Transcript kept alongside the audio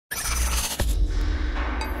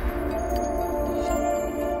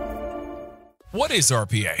What is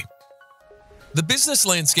RPA? The business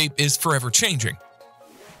landscape is forever changing.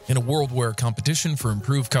 In a world where competition for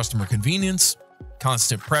improved customer convenience,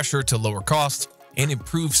 constant pressure to lower costs, and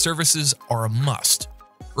improve services are a must,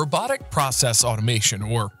 robotic process automation,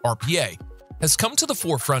 or RPA, has come to the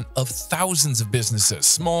forefront of thousands of businesses,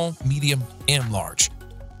 small, medium, and large.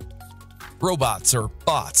 Robots, or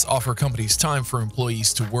bots, offer companies time for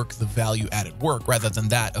employees to work the value-added work rather than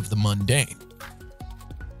that of the mundane.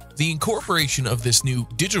 The incorporation of this new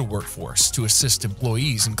digital workforce to assist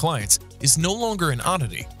employees and clients is no longer an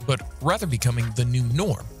oddity, but rather becoming the new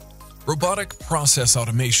norm. Robotic process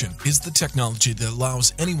automation is the technology that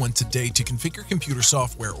allows anyone today to configure computer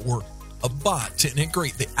software or a bot to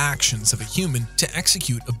integrate the actions of a human to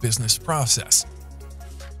execute a business process.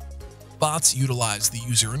 Bots utilize the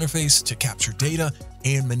user interface to capture data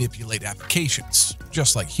and manipulate applications,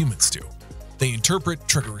 just like humans do. They interpret,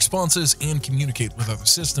 trigger responses, and communicate with other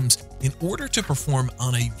systems in order to perform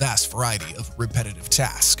on a vast variety of repetitive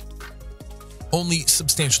tasks, only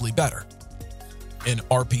substantially better. An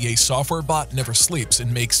RPA software bot never sleeps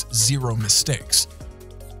and makes zero mistakes.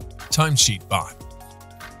 Timesheet bot.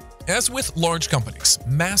 As with large companies,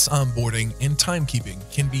 mass onboarding and timekeeping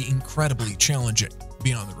can be incredibly challenging.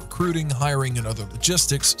 Beyond the recruiting, hiring, and other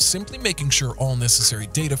logistics, simply making sure all necessary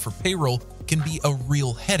data for payroll can be a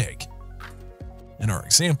real headache. In our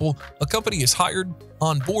example, a company is hired,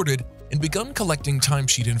 onboarded, and begun collecting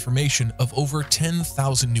timesheet information of over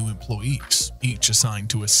 10,000 new employees, each assigned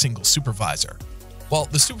to a single supervisor. While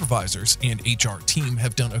the supervisors and HR team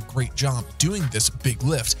have done a great job doing this big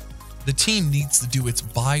lift, the team needs to do its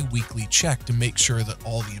bi-weekly check to make sure that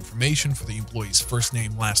all the information for the employee's first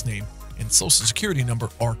name, last name, and social security number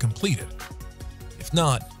are completed. If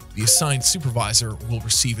not, the assigned supervisor will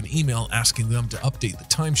receive an email asking them to update the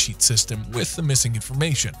timesheet system with the missing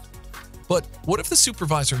information. But what if the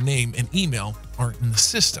supervisor name and email aren't in the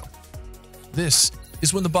system? This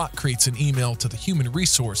is when the bot creates an email to the human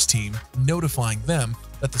resource team notifying them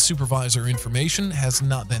that the supervisor information has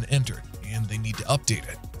not been entered and they need to update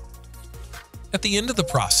it. At the end of the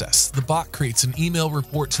process, the bot creates an email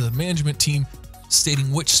report to the management team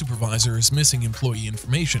stating which supervisor is missing employee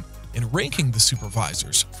information and ranking the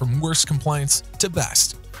supervisors from worst compliance to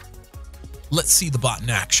best. Let's see the bot in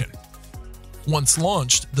action. Once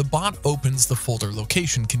launched, the bot opens the folder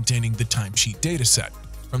location containing the timesheet dataset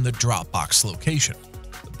from the Dropbox location.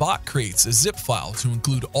 The bot creates a zip file to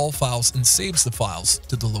include all files and saves the files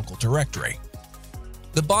to the local directory.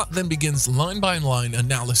 The bot then begins line-by-line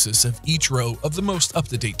analysis of each row of the most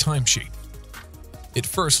up-to-date timesheet. It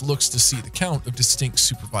first looks to see the count of distinct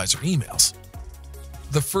supervisor emails.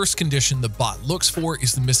 The first condition the bot looks for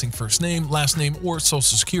is the missing first name, last name, or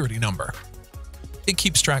social security number. It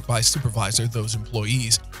keeps track by supervisor those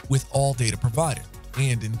employees with all data provided,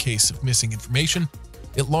 and in case of missing information,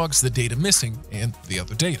 it logs the data missing and the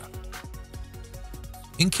other data.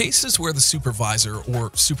 In cases where the supervisor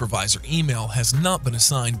or supervisor email has not been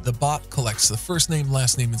assigned, the bot collects the first name,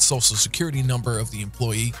 last name, and social security number of the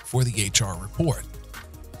employee for the HR report.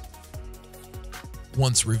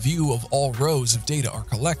 Once review of all rows of data are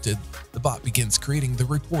collected, the bot begins creating the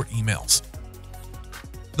report emails.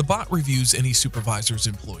 The bot reviews any supervisor's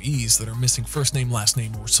employees that are missing first name, last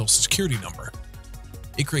name, or social security number.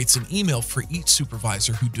 It creates an email for each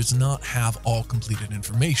supervisor who does not have all completed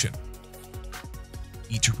information.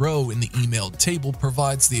 Each row in the emailed table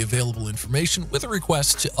provides the available information with a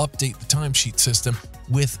request to update the timesheet system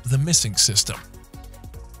with the missing system.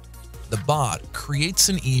 The bot creates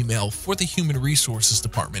an email for the Human Resources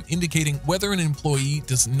Department indicating whether an employee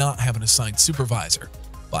does not have an assigned supervisor,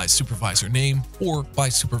 by supervisor name or by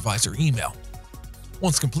supervisor email.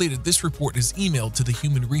 Once completed, this report is emailed to the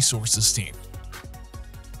Human Resources team.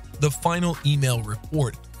 The final email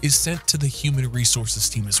report is sent to the Human Resources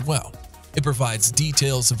team as well. It provides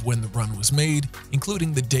details of when the run was made,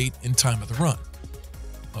 including the date and time of the run,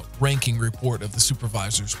 a ranking report of the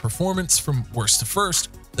supervisor's performance from worst to first,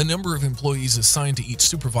 the number of employees assigned to each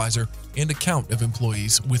supervisor, and a count of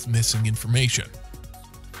employees with missing information.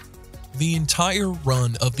 The entire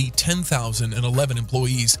run of the 10,011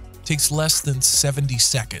 employees takes less than 70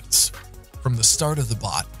 seconds from the start of the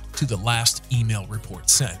bot to the last email report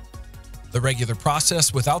sent. The regular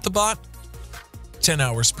process without the bot? 10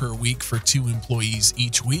 hours per week for 2 employees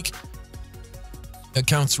each week.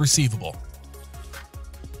 Accounts receivable.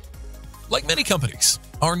 Like many companies,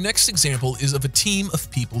 our next example is of a team of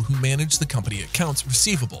people who manage the company accounts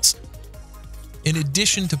receivables. In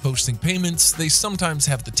addition to posting payments, they sometimes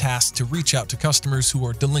have the task to reach out to customers who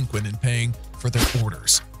are delinquent in paying for their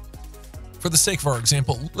orders. For the sake of our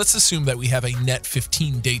example, let's assume that we have a net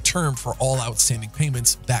 15-day term for all outstanding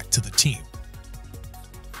payments back to the team.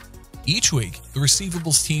 Each week, the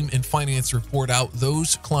receivables team and finance report out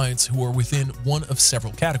those clients who are within one of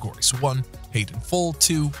several categories. 1. Paid in full.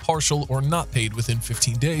 2. Partial or not paid within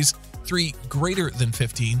 15 days. 3. Greater than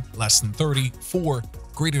 15, less than 30. 4.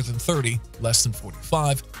 Greater than 30, less than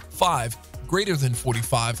 45. 5. Greater than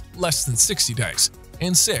 45, less than 60 days.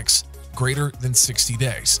 And 6. Greater than 60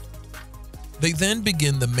 days. They then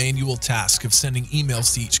begin the manual task of sending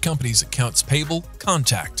emails to each company's accounts payable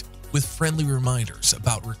contact with friendly reminders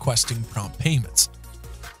about requesting prompt payments.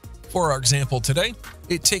 For our example today,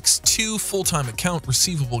 it takes 2 full-time account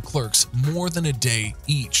receivable clerks more than a day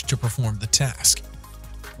each to perform the task.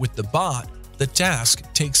 With the bot, the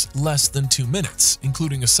task takes less than 2 minutes,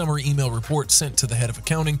 including a summary email report sent to the head of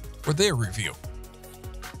accounting for their review.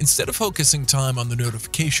 Instead of focusing time on the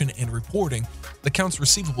notification and reporting, the accounts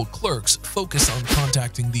receivable clerks focus on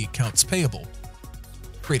contacting the accounts payable,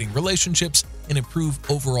 creating relationships, and improve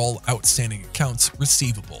overall outstanding accounts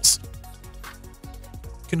receivables.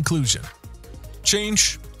 Conclusion: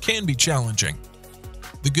 change can be challenging.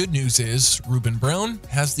 The good news is Ruben Brown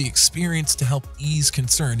has the experience to help ease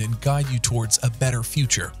concern and guide you towards a better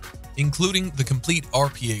future, including the complete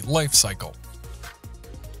RPA lifecycle.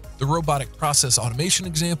 The robotic process automation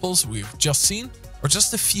examples we've just seen are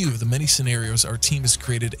just a few of the many scenarios our team has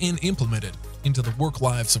created and implemented into the work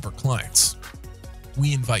lives of our clients.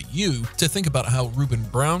 We invite you to think about how Ruben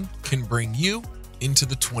Brown can bring you into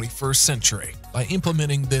the 21st century by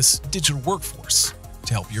implementing this digital workforce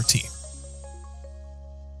to help your team.